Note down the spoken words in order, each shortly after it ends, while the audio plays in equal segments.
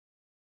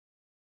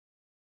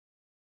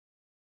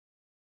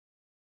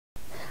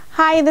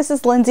Hi, this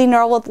is Lindsay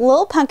Norrell with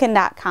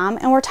LilPumpkin.com,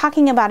 and we're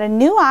talking about a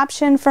new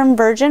option from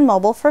Virgin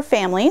Mobile for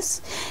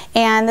families.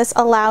 And this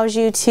allows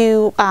you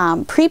to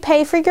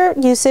prepay for your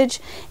usage,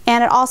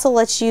 and it also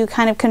lets you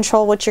kind of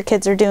control what your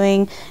kids are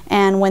doing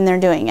and when they're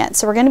doing it.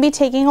 So we're going to be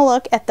taking a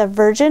look at the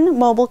Virgin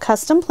Mobile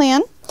Custom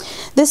Plan.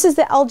 This is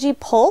the LG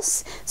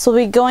Pulse, so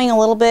we'll be going a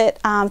little bit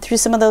through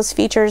some of those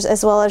features,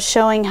 as well as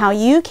showing how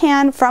you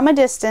can, from a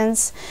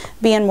distance,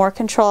 be in more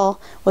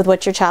control with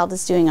what your child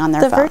is doing on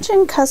their phone. The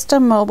Virgin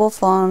Custom Mobile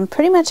phone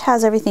pretty much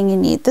has everything you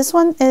need. This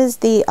one is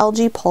the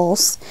LG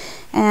Pulse,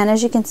 and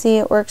as you can see,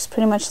 it works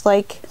pretty much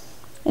like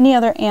any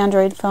other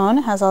Android phone.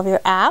 It has all of your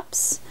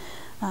apps,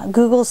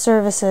 Google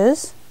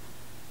services,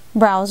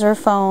 browser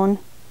phone,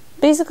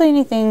 basically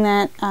anything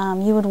that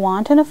you would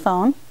want in a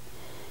phone.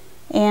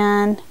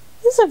 And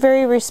this is a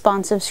very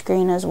responsive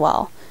screen as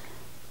well.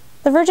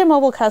 The Virgin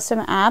Mobile Custom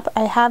app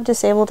I have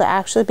disabled to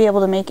actually be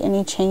able to make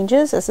any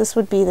changes, as this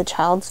would be the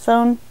child's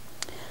phone.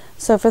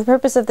 So for the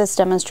purpose of this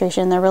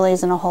demonstration, there really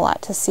isn't a whole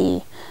lot to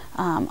see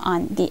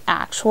on the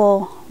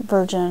actual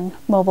Virgin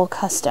Mobile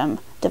Custom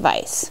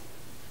device.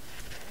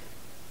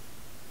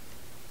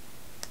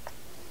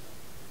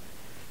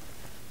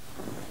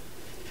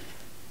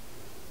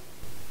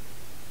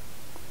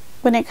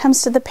 When it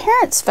comes to the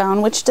parent's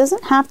phone, which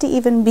doesn't have to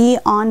even be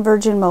on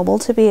Virgin Mobile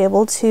to be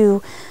able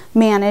to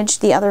manage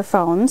the other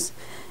phones,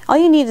 all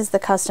you need is the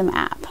custom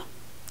app.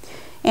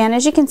 And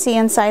as you can see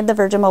inside the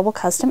Virgin Mobile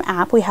Custom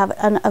app, we have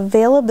an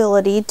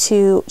availability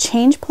to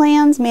change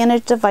plans,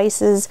 manage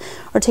devices,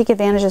 or take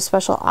advantage of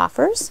special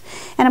offers.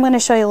 And I'm going to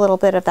show you a little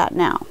bit of that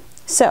now.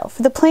 So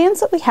for the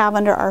plans that we have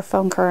under our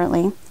phone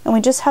currently, and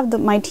we just have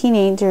my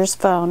teenager's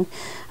phone,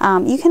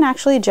 you can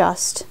actually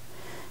adjust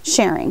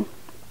sharing.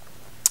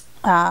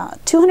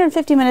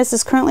 250 minutes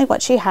is currently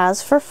what she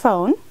has for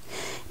phone,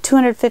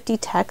 250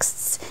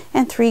 texts,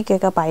 and 3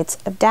 gigabytes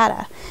of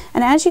data.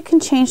 And as you can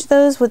change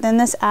those within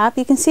this app,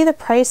 you can see the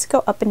price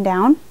go up and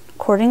down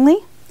accordingly.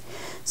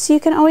 So you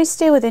can always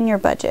stay within your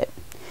budget.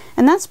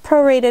 And that's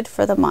prorated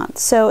for the month.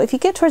 So if you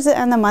get towards the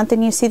end of the month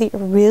and you see that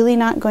you're really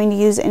not going to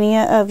use any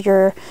of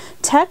your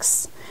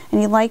texts,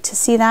 and you'd like to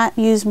see that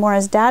used more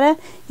as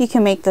data, you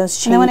can make those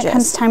changes. And then when it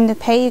comes time to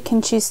pay, you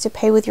can choose to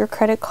pay with your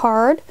credit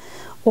card,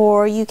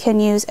 or you can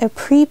use a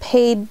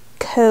prepaid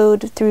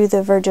code through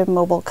the Virgin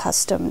Mobile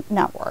Custom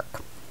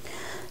network.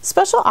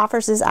 Special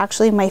offers is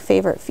actually my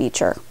favorite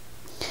feature.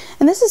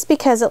 And this is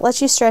because it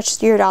lets you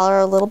stretch your dollar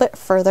a little bit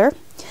further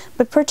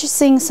by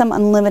purchasing some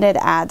unlimited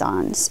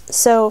add-ons.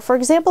 So for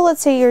example,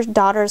 let's say your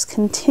daughter's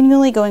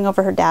continually going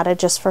over her data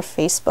just for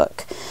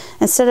Facebook.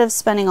 Instead of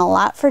spending a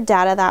lot for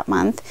data that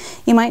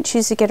month, you might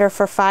choose to get her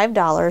for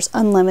 $5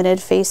 unlimited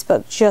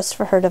Facebook just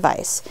for her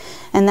device.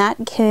 And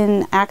that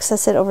can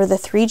access it over the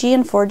 3G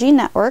and 4G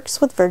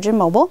networks with Virgin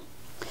Mobile.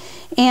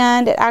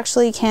 And it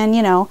actually can,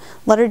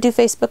 let her do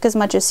Facebook as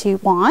much as she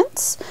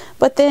wants,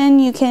 but then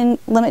you can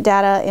limit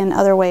data in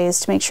other ways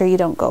to make sure you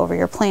don't go over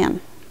your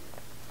plan.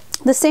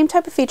 The same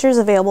type of feature is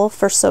available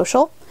for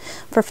social.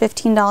 For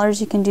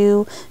 $15, you can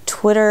do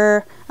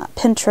Twitter,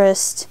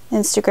 Pinterest,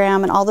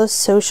 Instagram, and all those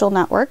social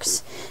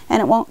networks,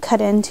 and it won't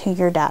cut into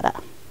your data.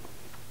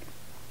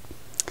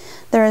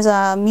 There is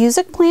a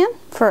music plan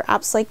for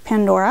apps like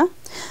Pandora,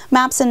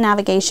 maps and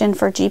navigation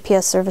for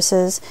GPS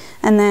services,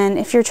 and then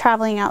if you're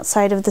traveling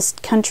outside of this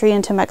country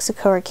into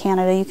Mexico or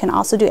Canada, you can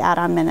also do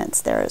add-on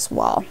minutes there as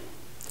well.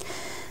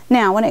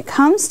 Now, when it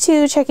comes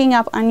to checking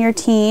up on your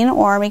teen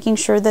or making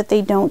sure that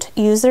they don't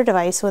use their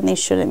device when they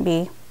shouldn't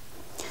be,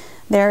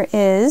 there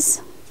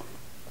is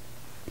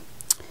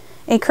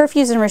a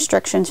curfews and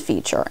restrictions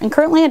feature. And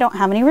currently I don't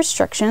have any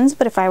restrictions,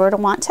 but if I were to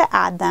want to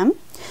add them,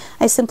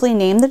 I simply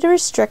name the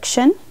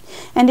restriction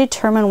and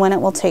determine when it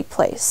will take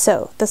place.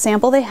 So the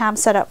sample they have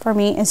set up for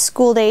me is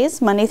school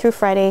days, Monday through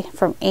Friday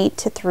from 8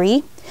 to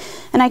 3.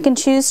 And I can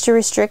choose to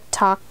restrict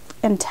talk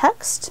and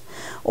text,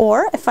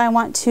 or if I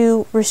want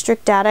to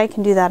restrict data, I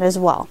can do that as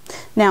well.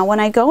 Now, when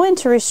I go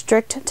into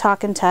restrict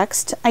talk and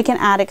text, I can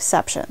add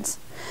exceptions.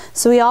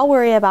 So we all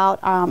worry about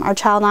our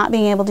child not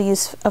being able to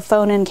use a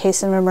phone in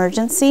case of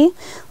emergency,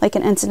 like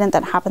an incident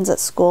that happens at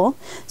school.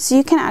 So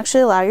you can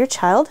actually allow your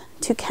child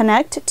to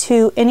connect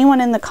to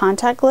anyone in the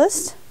contact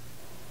list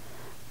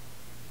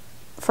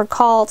for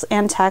calls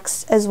and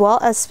texts, as well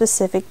as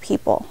specific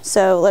people.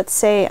 So let's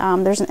say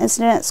there's an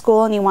incident at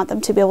school and you want them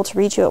to be able to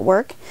reach you at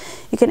work,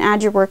 you can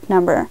add your work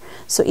number.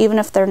 So even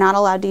if they're not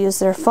allowed to use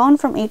their phone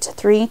from 8 to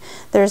 3,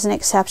 there's an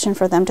exception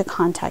for them to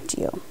contact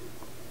you.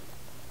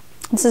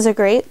 This is a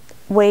great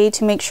way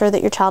to make sure that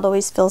your child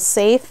always feels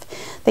safe.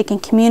 They can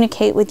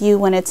communicate with you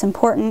when it's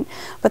important,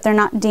 but they're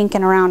not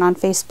dinking around on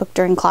Facebook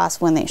during class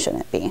when they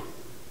shouldn't be.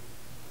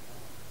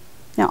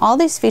 Now, all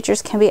these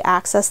features can be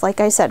accessed,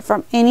 like I said,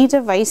 from any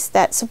device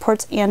that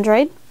supports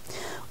Android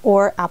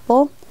or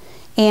Apple,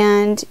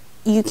 and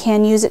you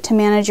can use it to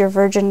manage your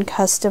Virgin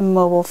custom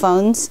mobile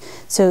phones.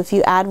 So if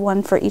you add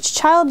one for each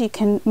child, you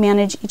can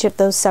manage each of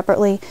those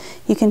separately.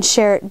 You can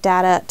share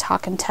data,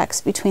 talk, and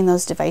text between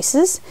those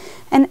devices,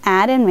 and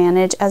add and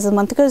manage as the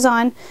month goes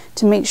on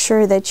to make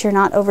sure that you're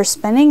not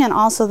overspending and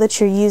also that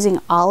you're using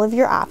all of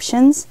your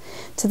options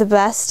to the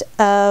best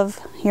of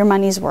your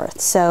money's worth.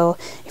 So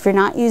if you're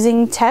not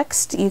using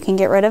text, you can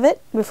get rid of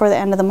it before the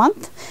end of the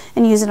month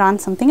and use it on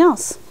something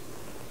else.